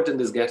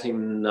important is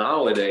getting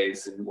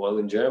nowadays,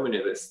 in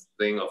Germany, this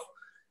thing of,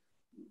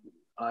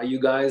 are you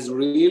guys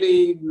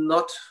really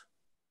not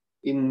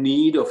in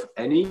need of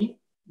any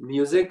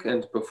music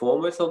and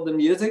performers of the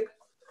music?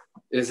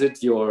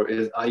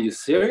 Are you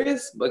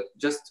serious? But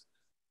just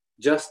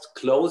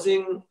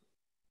closing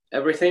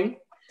everything,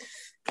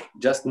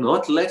 just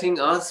not letting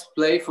us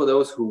play for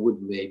those who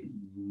would maybe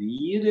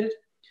need it.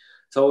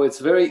 So it's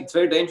very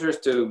dangerous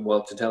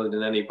to tell it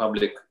in any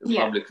public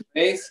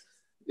space.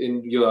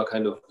 You are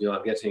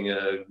getting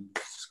a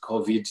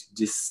COVID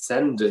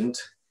descendant,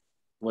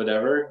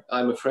 whatever.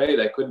 I'm afraid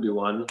I could be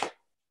one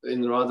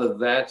in rather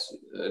that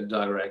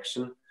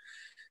direction,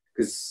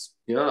 because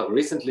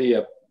recently,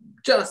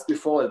 just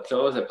before it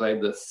closed, I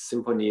played the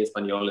Sinfonia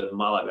Española in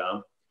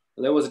Malaga,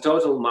 and there was a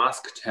total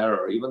mask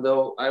terror. Even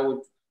though I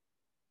would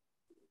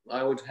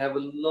have a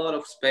lot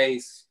of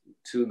space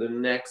to the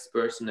next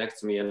person next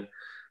to me, and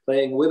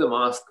playing with a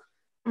mask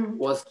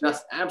was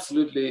just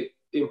absolutely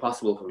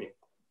impossible for me.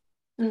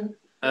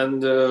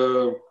 And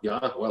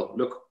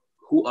look,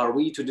 who are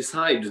we to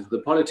decide? The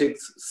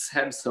politics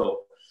said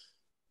so.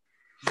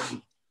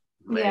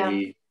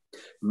 Maybe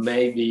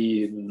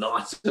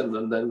not,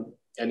 and then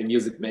any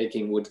music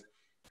making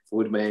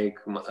would make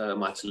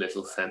much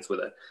little sense with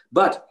it.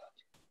 But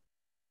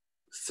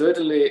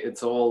certainly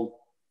it's all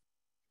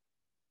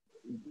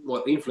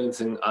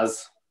influencing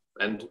us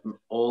and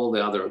all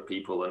the other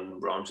people and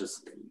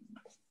branches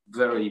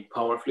very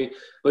powerfully.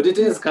 But it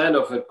is kind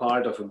of a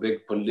part of a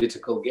big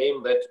political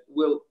game that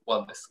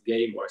this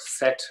game or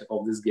set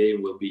of this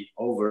game will be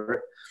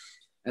over.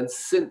 And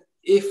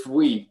if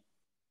we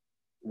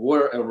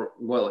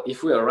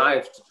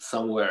arrived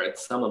somewhere at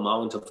some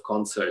amount of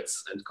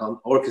concerts and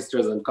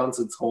orchestras and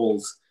concert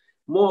halls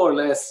more or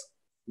less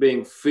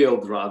being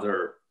filled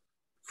rather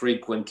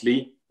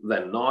frequently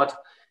than not,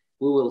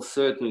 we will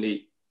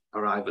certainly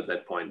arrive at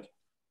that point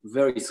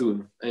very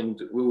soon,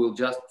 and we will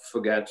just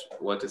forget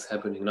what is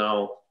happening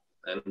now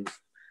and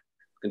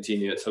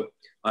continue. So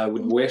I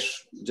would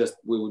wish that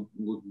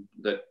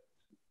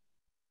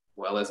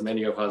as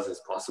many of us as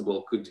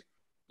possible could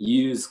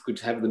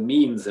have the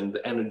means and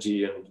the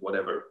energy and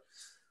whatever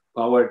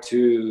power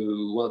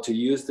to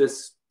use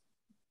this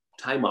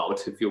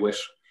timeout, if you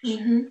wish,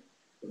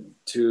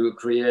 to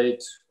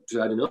create,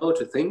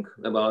 to think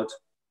about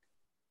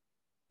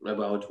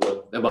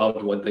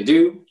what they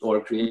do, or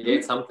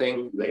create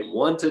something they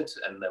wanted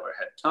and never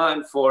had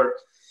time for.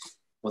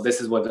 Well,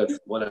 this is what I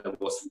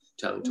was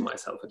telling to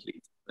myself, at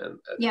least,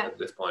 at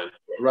this point,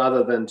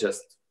 rather than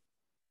just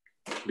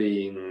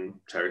being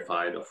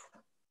terrified of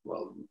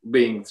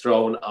being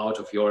thrown out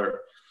of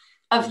the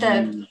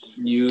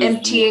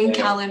emptying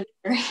calendar.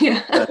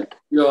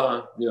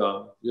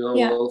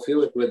 We'll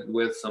fill it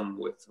with some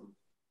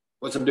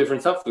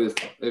different stuff,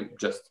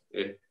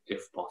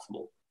 if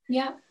possible.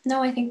 Yeah,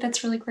 no, I think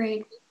that's really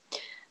great.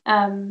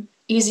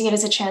 Using it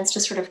as a chance to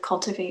sort of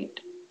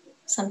cultivate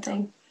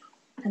something.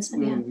 I'm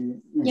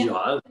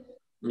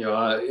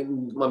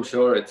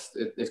sure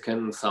it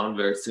can sound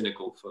very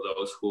cynical for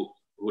those who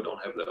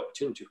don't have the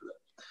opportunity for that.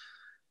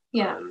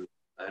 Yeah.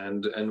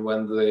 And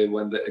when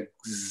the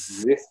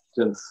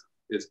existence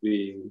is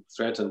being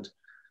threatened,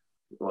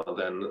 but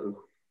then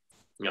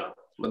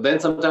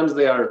sometimes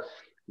there are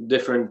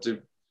different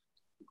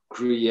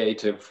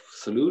creative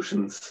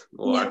solutions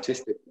or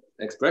artistic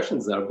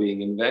expressions are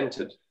being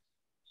invented,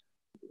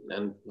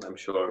 and I'm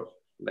sure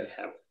they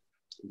have.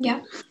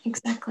 Yeah,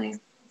 exactly.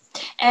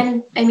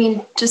 And I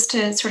mean, just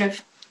to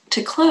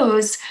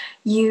close,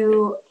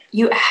 you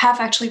have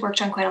actually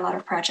worked on quite a lot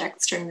of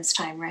projects during this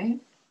time, right?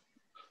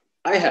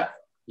 I have.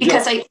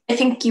 Because I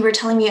think you were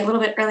telling me a little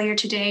bit earlier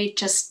today,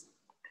 just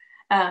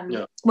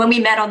when we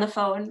met on the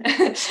phone,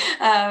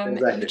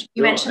 Exactly.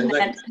 you mentioned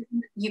that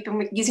you've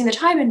been using the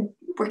time and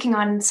working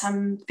on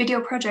some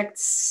video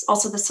projects,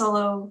 also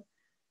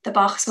the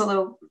Bach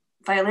solo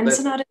violin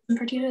sonatas and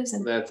partitas.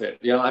 And that's it.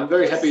 Yeah, I'm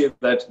very happy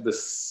that the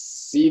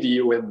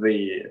CD with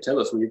the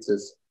cello suites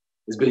is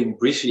being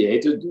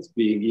appreciated. It's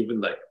being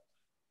even like,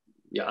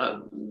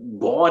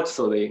 bought.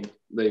 So they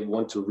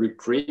want to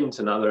reprint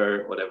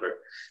another, whatever,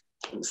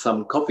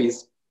 some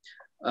copies.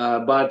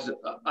 But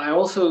I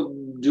also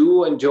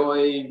do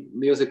enjoy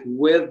music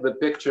with the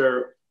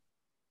picture,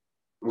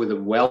 with a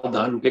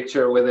well-done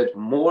picture with it,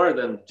 more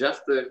than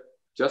just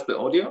the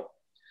audio.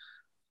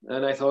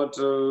 And I thought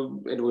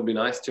it would be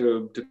nice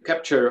to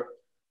capture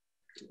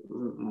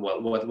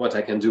what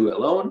I can do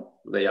alone.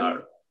 They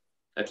are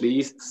at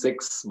least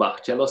 6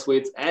 Bach cello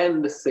suites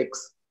and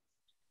 6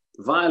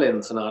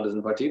 violin sonatas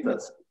and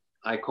partitas.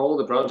 I call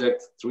the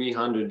project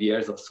 300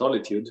 Years of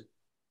Solitude,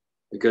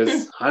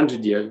 because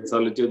 100 Years of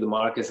Solitude, the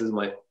Marquis, is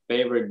my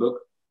favorite book.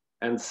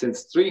 And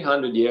since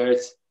 300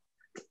 years,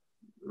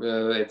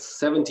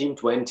 it's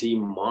 1720,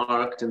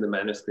 marked in the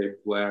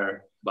manuscript,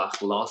 where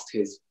Bach lost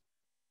his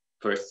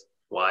first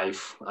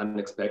wife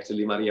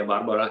unexpectedly, Maria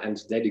Barbara, and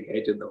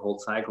dedicated the whole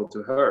cycle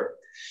to her.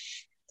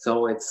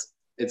 So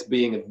it's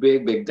being a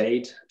big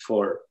date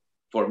for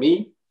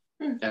me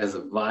as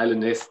a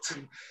violinist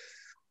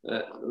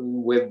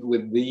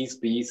with these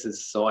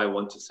pieces. So I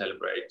want to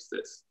celebrate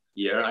this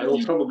year. I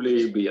will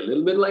probably be a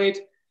little bit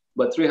late,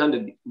 but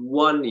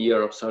 301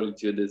 Year of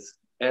Solitude is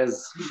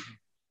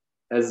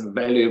as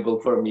valuable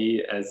for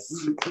me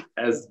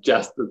as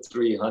just the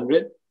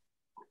 300.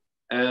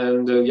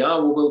 And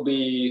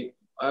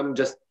I'm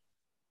just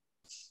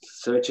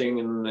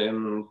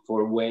searching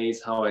for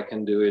ways how I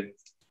can do it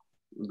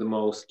the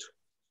most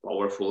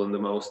powerful and the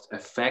most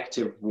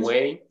effective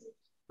way.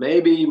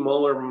 Maybe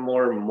more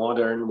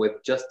modern,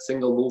 with just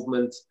single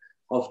movements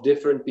of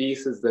different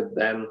pieces that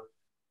then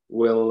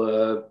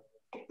will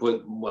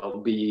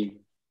be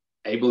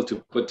able to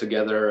put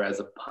together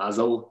as a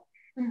puzzle.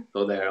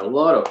 So there are a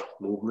lot of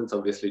movements,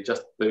 obviously,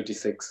 just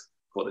 36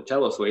 for the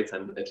cello suites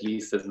and at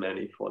least as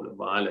many for the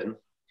violin.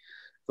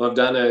 So I've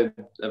done a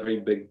very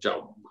big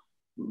job,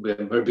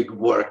 very big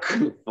work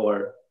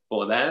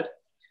for that.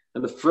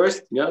 And the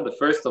first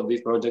of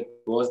these projects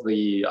was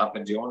the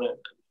Arpeggione.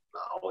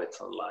 Now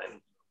it's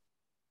online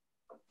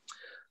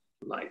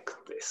like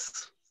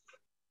this.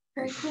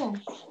 Very cool.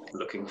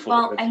 Looking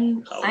forward.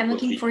 Well, I'm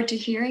looking forward to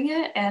hearing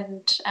it,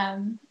 and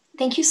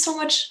thank you so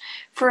much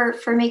for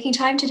making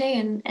time today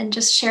and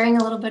just sharing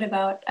a little bit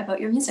about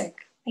your music.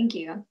 Thank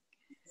you.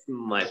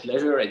 My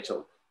pleasure,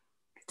 Rachel.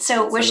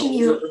 So wishing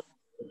you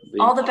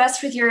all the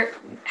best with your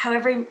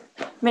however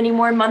many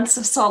more months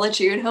of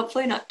solitude.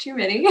 Hopefully not too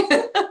many.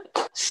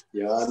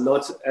 Yeah,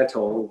 not at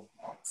all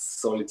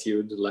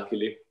solitude,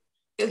 luckily.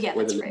 Oh, yeah,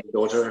 with that's a right.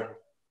 Daughter.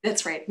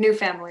 That's right. New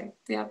family.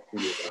 Yeah.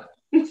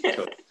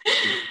 Yeah.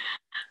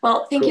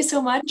 Well, thank you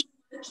so much.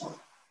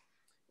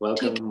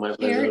 Welcome. My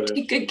pleasure.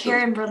 Take good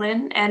care in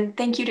Berlin. And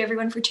thank you to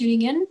everyone for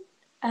tuning in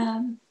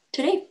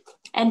today.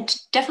 And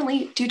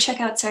definitely do check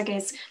out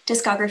Sergey's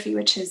discography,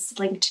 which is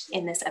linked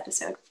in this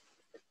episode.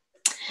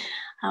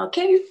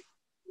 Okay.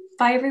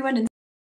 Bye, everyone.